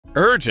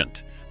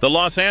Urgent! The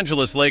Los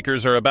Angeles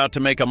Lakers are about to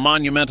make a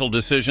monumental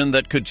decision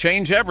that could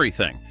change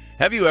everything.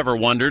 Have you ever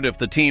wondered if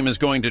the team is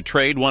going to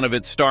trade one of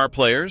its star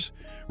players?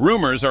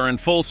 Rumors are in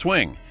full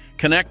swing.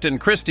 Knecht and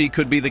Christie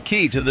could be the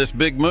key to this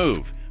big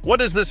move. What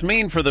does this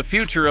mean for the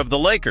future of the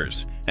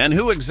Lakers? And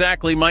who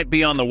exactly might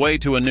be on the way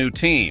to a new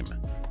team?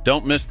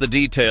 Don't miss the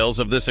details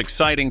of this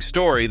exciting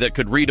story that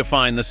could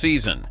redefine the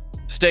season.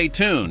 Stay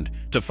tuned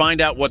to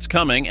find out what's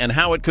coming and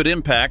how it could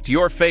impact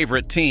your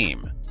favorite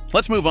team.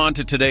 Let's move on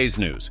to today's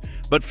news.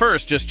 But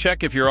first, just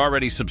check if you're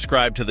already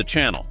subscribed to the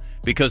channel,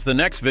 because the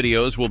next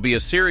videos will be a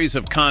series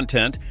of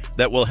content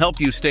that will help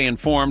you stay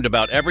informed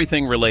about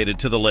everything related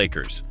to the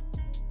Lakers.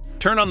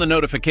 Turn on the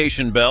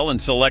notification bell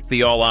and select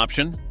the All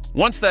option.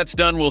 Once that's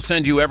done, we'll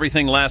send you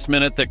everything last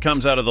minute that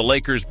comes out of the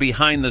Lakers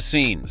behind the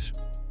scenes.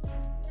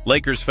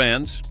 Lakers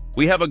fans,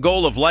 we have a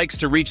goal of likes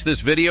to reach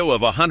this video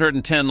of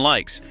 110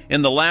 likes.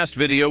 In the last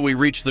video, we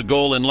reached the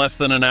goal in less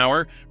than an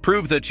hour.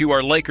 Prove that you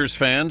are Lakers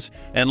fans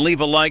and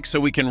leave a like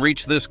so we can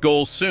reach this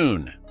goal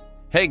soon.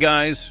 Hey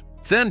guys,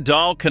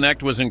 Knecht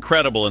Christie was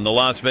incredible in the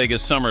Las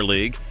Vegas Summer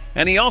League,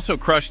 and he also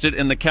crushed it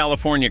in the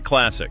California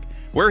Classic,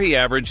 where he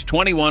averaged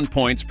 21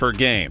 points per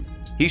game.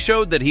 He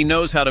showed that he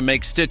knows how to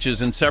make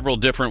stitches in several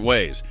different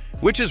ways,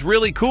 which is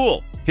really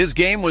cool. His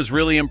game was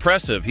really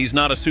impressive. He's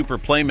not a super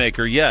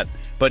playmaker yet,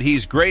 but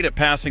he's great at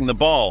passing the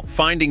ball,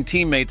 finding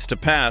teammates to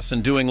pass,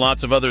 and doing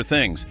lots of other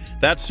things.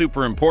 That's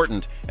super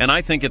important, and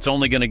I think it's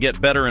only going to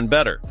get better and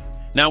better.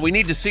 Now, we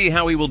need to see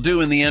how he will do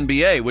in the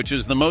NBA, which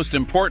is the most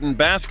important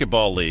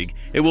basketball league.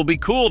 It will be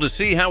cool to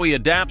see how he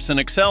adapts and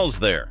excels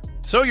there.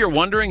 So you're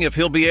wondering if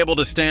he'll be able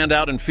to stand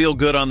out and feel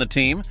good on the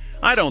team?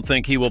 I don't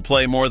think he will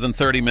play more than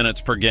 30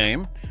 minutes per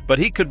game, but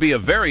he could be a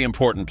very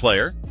important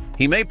player.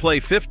 He may play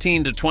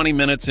 15 to 20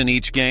 minutes in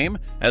each game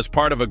as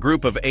part of a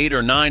group of 8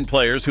 or 9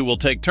 players who will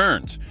take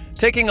turns.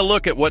 Taking a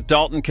look at what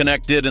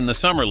Knecht did in the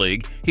Summer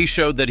League, he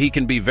showed that he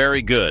can be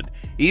very good,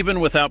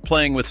 even without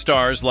playing with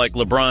stars like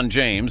LeBron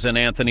James and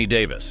Anthony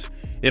Davis.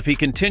 If he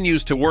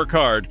continues to work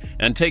hard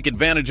and take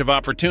advantage of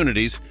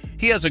opportunities,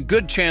 he has a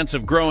good chance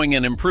of growing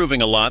and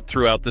improving a lot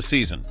throughout the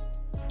season.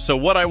 So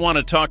what I want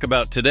to talk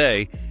about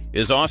today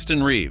is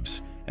Austin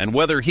Reaves and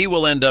whether he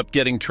will end up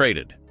getting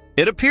traded.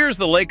 It appears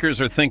the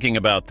Lakers are thinking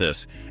about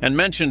this and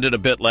mentioned it a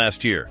bit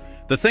last year.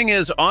 The thing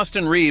is,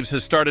 Austin Reaves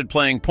has started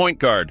playing point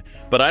guard,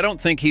 but I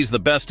don't think he's the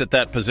best at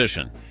that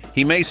position.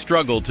 He may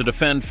struggle to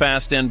defend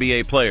fast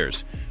NBA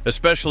players,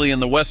 especially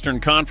in the Western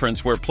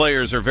Conference where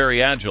players are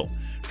very agile.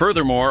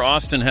 Furthermore,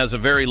 Austin has a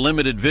very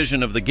limited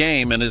vision of the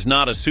game and is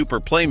not a super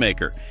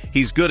playmaker.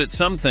 He's good at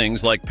some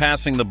things like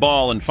passing the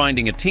ball and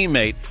finding a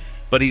teammate,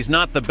 but he's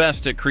not the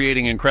best at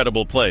creating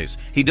incredible plays.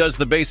 He does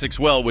the basics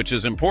well, which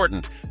is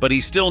important, but he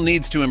still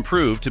needs to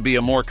improve to be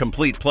a more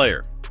complete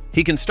player.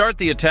 He can start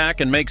the attack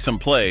and make some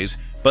plays,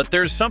 but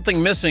there's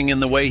something missing in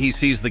the way he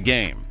sees the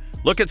game.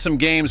 Look at some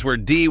games where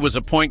D was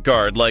a point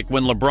guard, like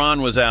when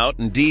LeBron was out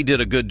and D did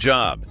a good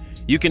job.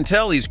 You can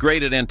tell he's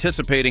great at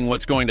anticipating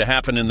what's going to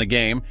happen in the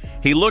game.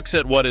 He looks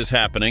at what is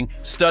happening,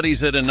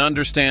 studies it, and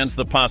understands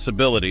the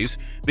possibilities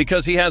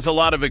because he has a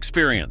lot of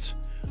experience.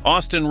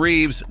 Austin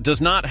Reaves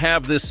does not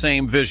have this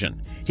same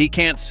vision. He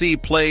can't see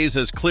plays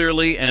as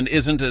clearly and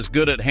isn't as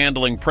good at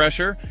handling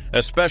pressure,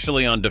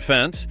 especially on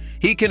defense.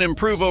 He can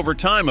improve over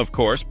time, of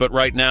course, but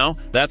right now,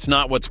 that's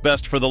not what's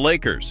best for the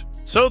Lakers.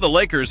 So the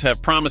Lakers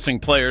have promising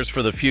players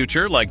for the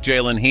future like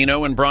Jalen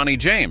Hino and Bronny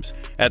James.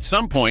 At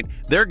some point,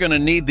 they're going to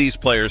need these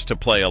players to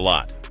play a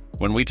lot.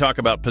 When we talk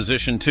about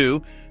position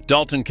 2,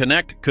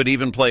 Knecht could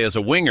even play as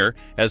a winger,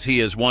 as he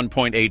is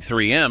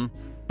 1.83m.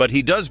 But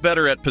he does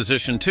better at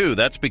position 2.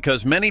 That's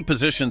because many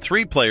position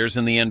 3 players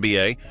in the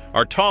NBA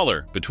are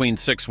taller, between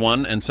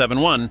 6'1 and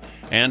 7'1,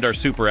 and are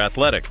super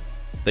athletic.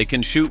 They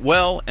can shoot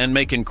well and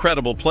make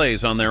incredible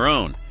plays on their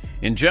own.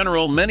 In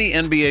general, many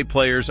NBA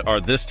players are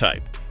this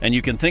type, and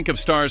you can think of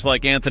stars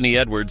like Anthony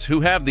Edwards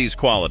who have these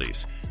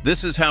qualities.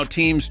 This is how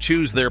teams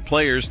choose their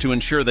players to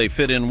ensure they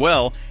fit in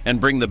well and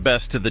bring the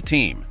best to the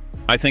team.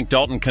 I think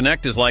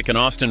Knecht is like an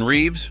Austin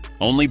Reaves,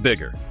 only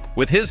bigger.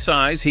 With his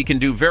size, he can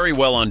do very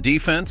well on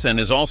defense and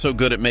is also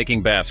good at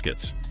making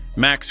baskets.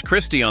 Knecht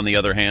Christie, on the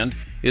other hand,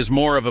 is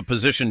more of a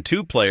position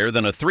 2 player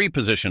than a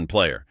 3-position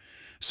player.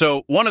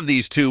 So one of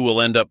these two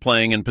will end up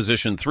playing in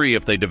position 3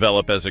 if they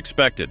develop as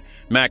expected.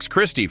 Knecht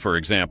Christie, for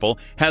example,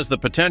 has the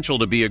potential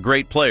to be a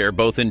great player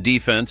both in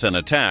defense and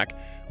attack.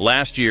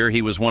 Last year,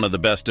 he was one of the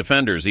best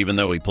defenders, even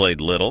though he played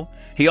little.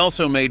 He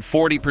also made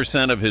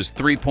 40% of his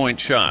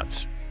 3-point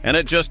shots. And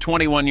at just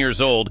 21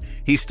 years old,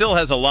 he still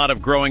has a lot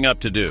of growing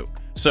up to do.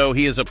 So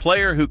he is a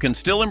player who can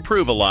still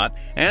improve a lot,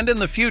 and in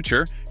the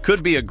future,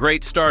 could be a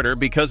great starter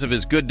because of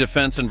his good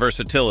defense and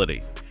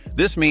versatility.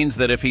 This means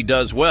that if he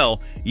does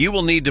well, you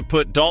will need to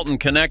put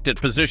Knecht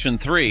at position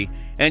 3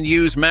 and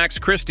use Knecht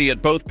Christie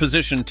at both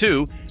position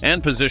 2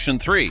 and position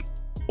 3.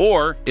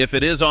 Or, if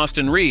it is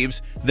Austin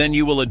Reaves, then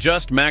you will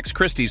adjust Knecht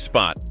Christie's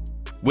spot.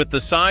 With the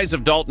size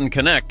of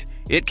Knecht,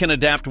 it can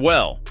adapt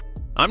well.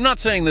 I'm not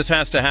saying this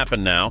has to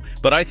happen now,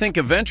 but I think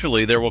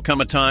eventually there will come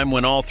a time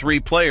when all 3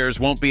 players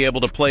won't be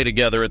able to play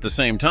together at the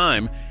same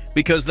time.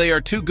 because they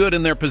are too good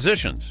in their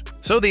positions.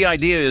 So the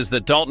idea is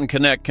that Dalton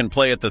Knecht can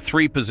play at the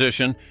 3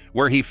 position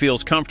where he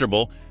feels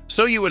comfortable,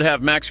 so you would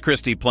have Max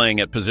Christie playing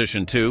at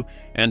position 2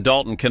 and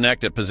Dalton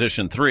Knecht at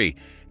position 3,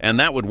 and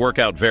that would work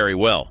out very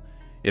well.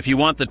 If you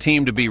want the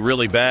team to be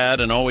really bad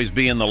and always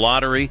be in the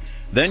lottery,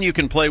 then you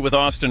can play with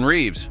Austin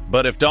Reaves.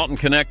 But if Dalton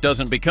Knecht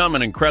doesn't become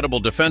an incredible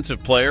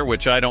defensive player,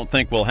 which I don't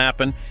think will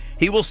happen,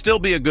 he will still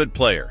be a good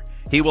player.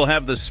 He will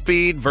have the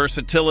speed,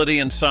 versatility,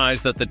 and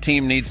size that the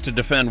team needs to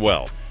defend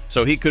well,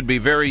 so he could be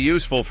very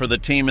useful for the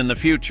team in the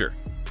future.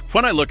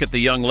 When I look at the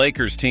young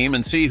Lakers team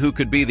and see who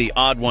could be the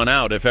odd one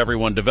out if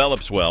everyone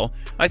develops well,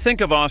 I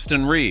think of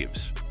Austin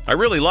Reaves. I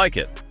really like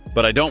it,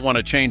 but I don't want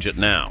to change it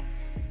now.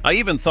 I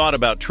even thought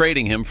about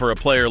trading him for a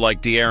player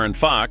like De'Aaron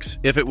Fox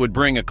if it would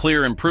bring a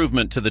clear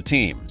improvement to the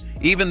team.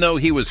 Even though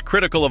he was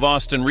critical of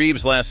Austin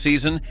Reaves last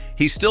season,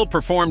 he still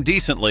performed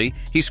decently.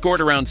 He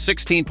scored around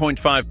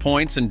 16.5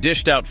 points and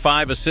dished out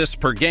 5 assists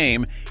per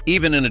game,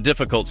 even in a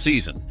difficult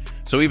season.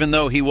 So even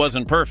though he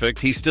wasn't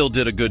perfect, he still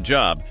did a good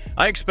job.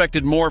 I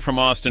expected more from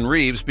Austin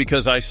Reaves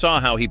because I saw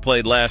how he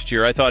played last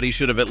year. I thought he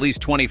should have at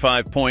least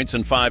 25 points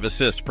and 5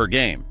 assists per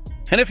game.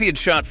 And if he had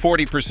shot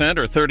 40%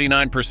 or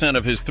 39%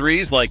 of his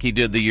threes like he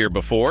did the year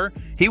before,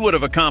 he would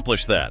have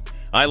accomplished that.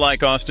 I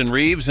like Austin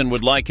Reaves and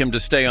would like him to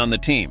stay on the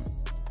team.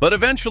 But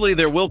eventually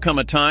there will come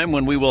a time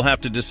when we will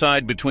have to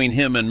decide between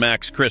him and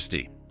Max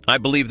Christie. I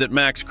believe that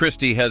Max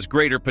Christie has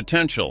greater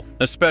potential,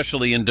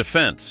 especially in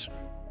defense.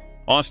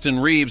 Austin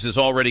Reaves is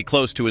already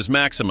close to his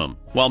maximum,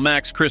 while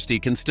Max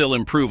Christie can still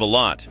improve a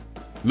lot.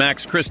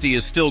 Max Christie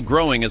is still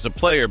growing as a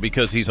player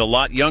because he's a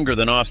lot younger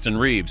than Austin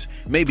Reaves,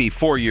 maybe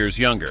 4 years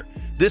younger.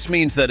 This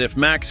means that if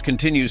Max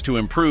continues to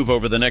improve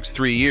over the next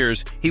 3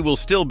 years, he will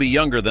still be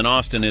younger than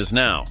Austin is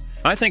now.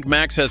 I think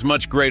Max has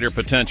much greater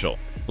potential.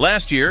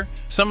 Last year,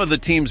 some of the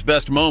team's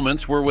best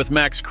moments were with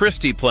Max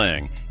Christie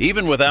playing,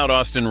 even without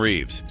Austin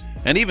Reaves.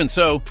 And even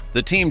so,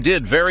 the team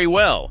did very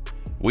well.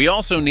 We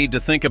also need to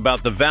think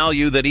about the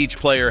value that each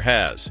player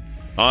has.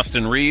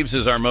 Austin Reaves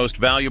is our most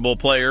valuable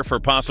player for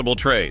possible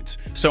trades,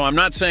 so I'm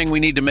not saying we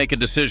need to make a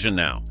decision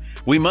now.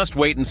 We must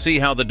wait and see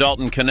how the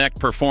Dalton Knecht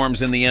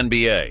performs in the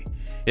NBA.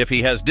 If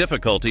he has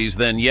difficulties,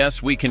 then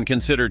yes, we can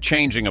consider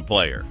changing a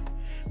player.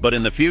 But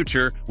in the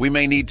future, we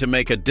may need to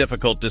make a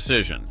difficult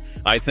decision.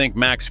 I think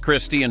Max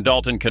Christie and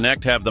Dalton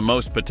Knecht have the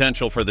most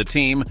potential for the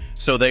team,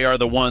 so they are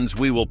the ones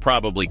we will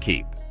probably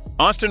keep.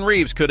 Austin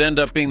Reaves could end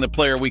up being the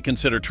player we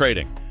consider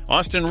trading.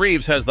 Austin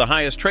Reaves has the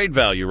highest trade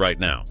value right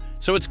now,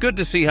 so it's good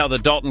to see how the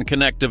Dalton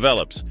Knecht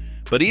develops.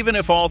 But even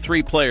if all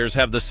 3 players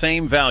have the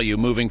same value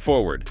moving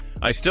forward,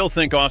 I still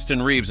think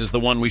Austin Reaves is the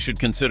one we should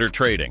consider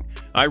trading.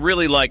 I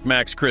really like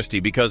Max Christie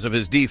because of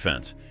his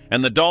defense,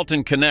 and the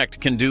Dalton Knecht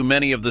can do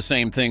many of the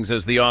same things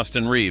as the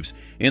Austin Reaves.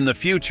 In the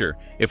future,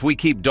 if we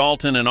keep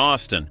Dalton and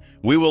Austin,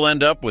 we will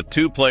end up with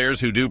 2 players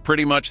who do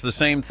pretty much the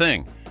same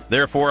thing.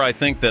 Therefore, I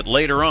think that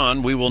later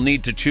on we will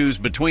need to choose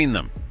between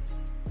them.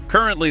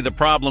 Currently, the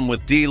problem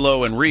with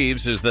D'Lo and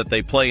Reaves is that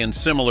they play in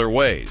similar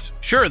ways.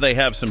 Sure, they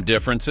have some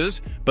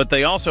differences, but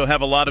they also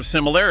have a lot of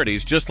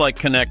similarities, just like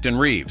Knecht and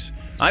Reaves.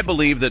 I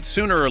believe that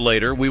sooner or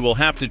later we will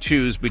have to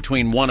choose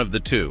between one of the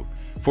 2.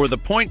 For the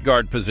point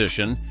guard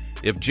position,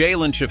 if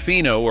Jalen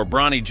Schifino or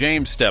Bronny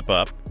James step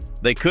up,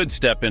 they could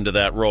step into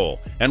that role.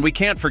 And we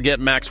can't forget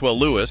Maxwell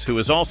Lewis, who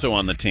is also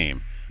on the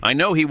team. I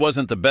know he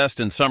wasn't the best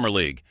in Summer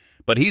League,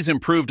 but he's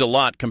improved a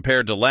lot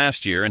compared to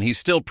last year, and he's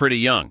still pretty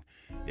young.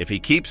 If he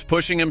keeps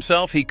pushing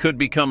himself, he could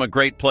become a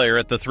great player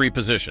at the 3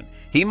 position.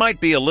 He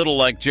might be a little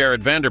like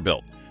Jared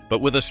Vanderbilt,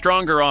 but with a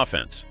stronger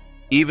offense,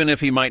 even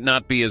if he might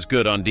not be as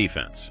good on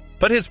defense.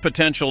 But his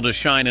potential to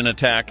shine in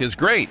attack is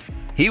great.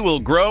 He will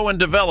grow and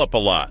develop a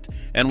lot.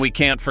 And we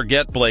can't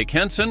forget Blake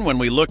Henson. When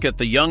we look at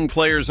the young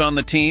players on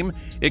the team,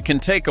 it can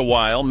take a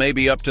while,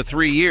 maybe up to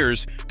 3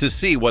 years, to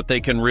see what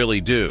they can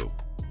really do.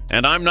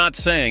 And I'm not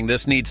saying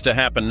this needs to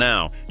happen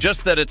now,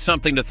 just that it's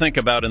something to think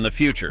about in the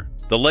future.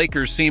 The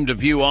Lakers seem to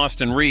view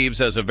Austin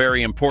Reaves as a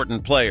very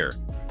important player,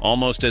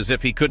 almost as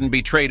if he couldn't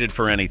be traded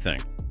for anything.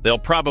 They'll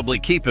probably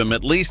keep him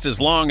at least as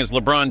long as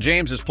LeBron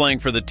James is playing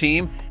for the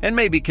team, and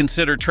maybe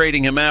consider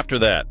trading him after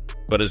that.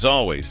 But as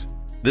always,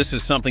 this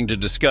is something to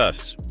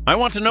discuss. I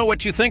want to know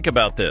what you think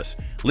about this.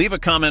 Leave a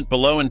comment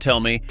below and tell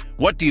me,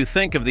 what do you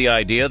think of the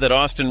idea that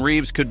Austin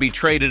Reaves could be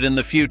traded in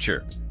the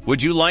future?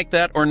 Would you like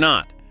that or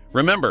not?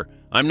 Remember,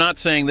 I'm not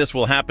saying this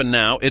will happen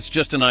now, it's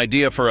just an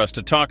idea for us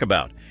to talk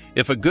about.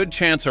 If a good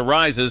chance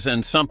arises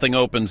and something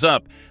opens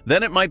up,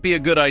 then it might be a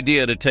good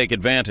idea to take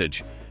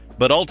advantage.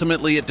 But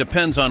ultimately, it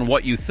depends on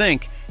what you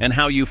think and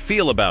how you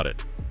feel about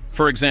it.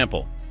 For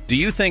example, do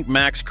you think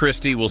Max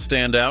Christie will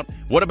stand out?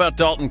 What about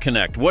Dalton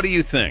Knecht? What do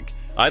you think?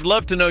 I'd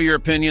love to know your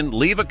opinion.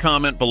 Leave a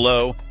comment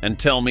below and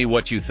tell me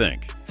what you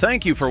think.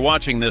 Thank you for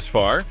watching this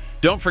far.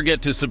 Don't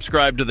forget to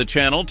subscribe to the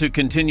channel to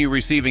continue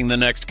receiving the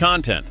next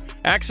content.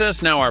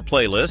 Access now our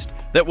playlist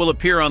that will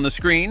appear on the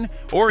screen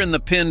or in the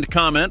pinned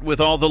comment with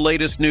all the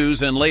latest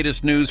news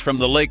from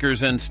the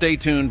Lakers, and stay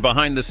tuned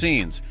behind the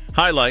scenes.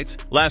 Highlights,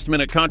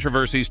 last-minute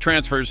controversies,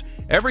 transfers,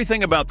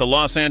 everything about the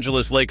Los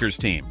Angeles Lakers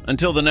team.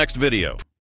 Until the next video.